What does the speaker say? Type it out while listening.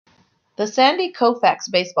The Sandy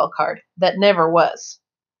Koufax baseball card that never was,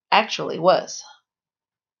 actually was.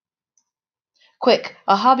 Quick,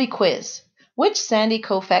 a hobby quiz. Which Sandy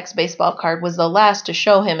Koufax baseball card was the last to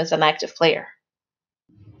show him as an active player?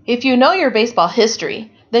 If you know your baseball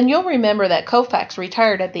history, then you'll remember that Koufax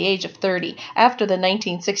retired at the age of 30 after the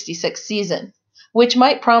 1966 season, which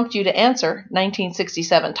might prompt you to answer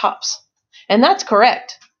 1967 Topps. And that's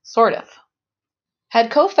correct, sort of.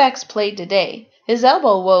 Had Koufax played today, his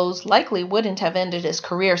elbow woes likely wouldn't have ended his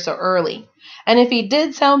career so early. And if he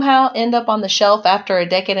did somehow end up on the shelf after a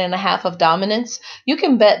decade and a half of dominance, you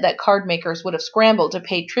can bet that card makers would have scrambled to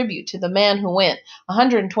pay tribute to the man who went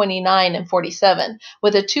 129-47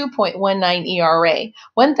 with a 2.19 ERA,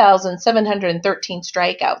 1,713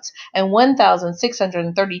 strikeouts, and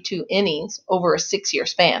 1,632 innings over a 6-year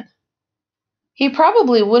span. He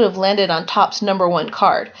probably would have landed on Topps #1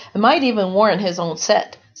 card and might even worn his own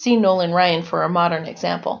set. See Nolan Ryan for a modern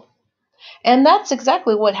example. And that's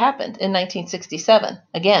exactly what happened in 1967.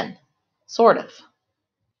 Again, sort of.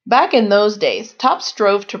 Back in those days, Topps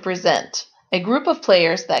strove to present a group of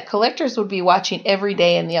players that collectors would be watching every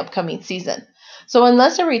day in the upcoming season. So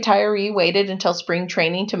unless a retiree waited until spring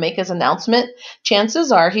training to make his announcement,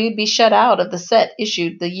 chances are he would be shut out of the set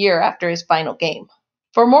issued the year after his final game.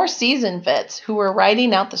 For more seasoned vets who were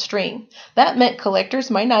riding out the string, that meant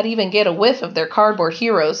collectors might not even get a whiff of their cardboard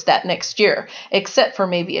heroes that next year, except for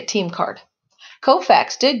maybe a team card.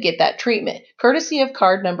 Koufax did get that treatment, courtesy of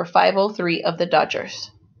card number 503 of the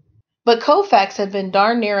Dodgers. But Koufax had been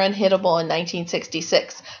darn near unhittable in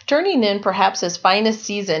 1966, turning in perhaps his finest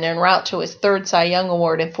season en route to his third Cy Young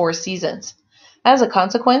Award in 4 seasons. As a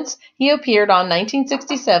consequence, he appeared on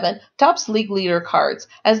 1967 Topps League Leader cards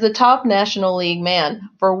as the top National League man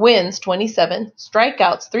for wins 27,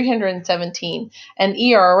 strikeouts 317, and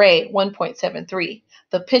ERA 1.73,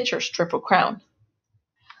 the pitcher's triple crown.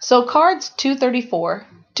 So cards 234,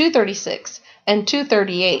 236, and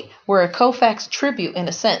 238 were a Koufax tribute in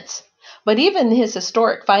a sense. But even his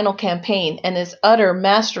historic final campaign and his utter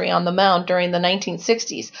mastery on the mound during the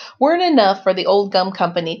 1960s weren't enough for the old gum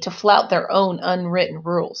company to flout their own unwritten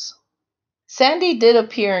rules. Sandy did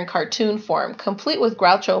appear in cartoon form, complete with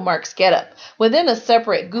Groucho Marx getup, within a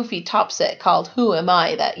separate goofy top set called Who Am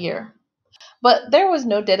I that year. But there was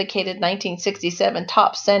no dedicated 1967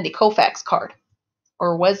 Topps Sandy Koufax card.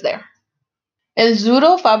 Or was there? El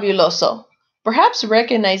Zurdo Fabuloso. Perhaps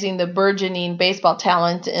recognizing the burgeoning baseball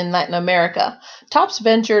talent in Latin America, Topps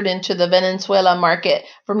ventured into the Venezuela market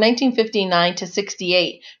from 1959 to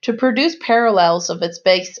 68 to produce parallels of its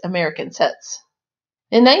base American sets.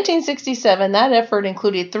 In 1967, that effort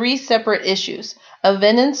included 3 separate issues, a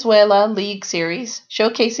Venezuela League series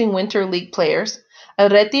showcasing Winter League players, a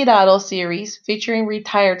Retirado series featuring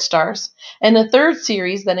retired stars, and a 3rd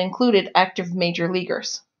series that included active major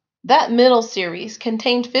leaguers. That middle series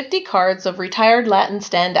contained 50 cards of retired Latin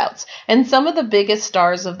standouts and some of the biggest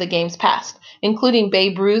stars of the game's past, including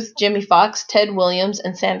Babe Ruth, Jimmy Fox, Ted Williams,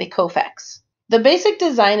 and Sandy Koufax. The basic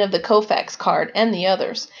design of the Koufax card, and the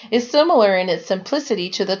others, is similar in its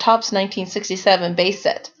simplicity to the Topps 1967 base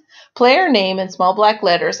set. Player name in small black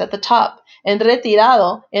letters at the top, and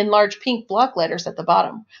Retirado in large pink block letters at the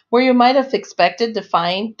bottom, where you might have expected to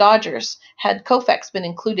find Dodgers had Koufax been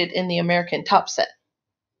included in the American Topps set.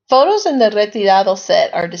 Photos in the Retirado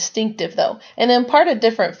set are distinctive, though, and impart a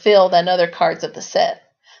different feel than other cards of the set.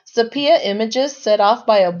 Sepia images set off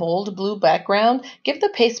by a bold blue background give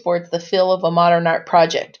the pasteboards the feel of a modern art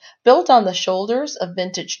project, built on the shoulders of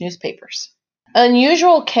vintage newspapers.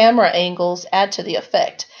 Unusual camera angles add to the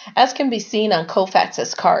effect, as can be seen on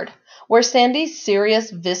Koufax's card, where Sandy's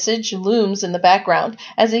serious visage looms in the background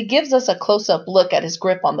as he gives us a close-up look at his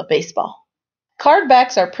grip on the baseball. Card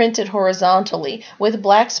backs are printed horizontally with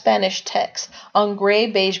black Spanish text on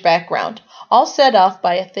gray-beige background, all set off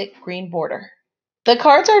by a thick green border. The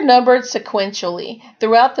cards are numbered sequentially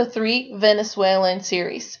throughout the 3 Venezuelan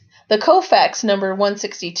series. The Koufax number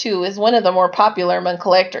 162 is one of the more popular among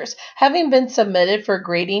collectors, having been submitted for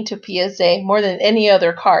grading to PSA more than any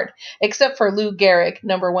other card, except for Lou Gehrig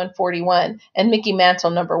number 141 and Mickey Mantle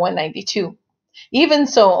number 192. Even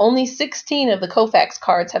so, only 16 of the Koufax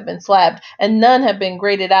cards have been slabbed, and none have been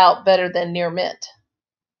graded out better than near mint.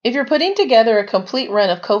 If you're putting together a complete run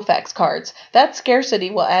of Koufax cards, that scarcity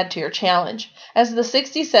will add to your challenge, as the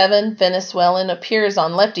 67 Venezuelan appears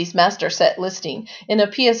on Lefty's master set listing in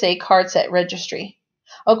a PSA card set registry.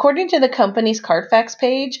 According to the company's Cardfax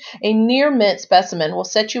page, a near-mint specimen will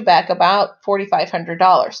set you back about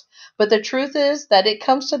 $4,500, but the truth is that it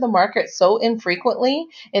comes to the market so infrequently,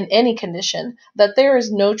 in any condition, that there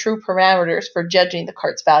is no true parameters for judging the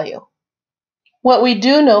card's value. What we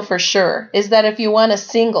do know for sure is that if you want a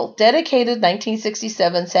single, dedicated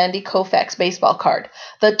 1967 Sandy Koufax baseball card,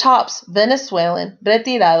 the Topps Venezuelan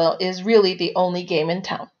Retirado is really the only game in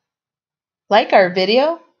town. Like our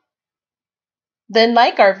video? Then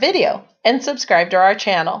like our video and subscribe to our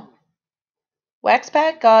channel.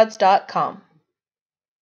 waxpackgods.com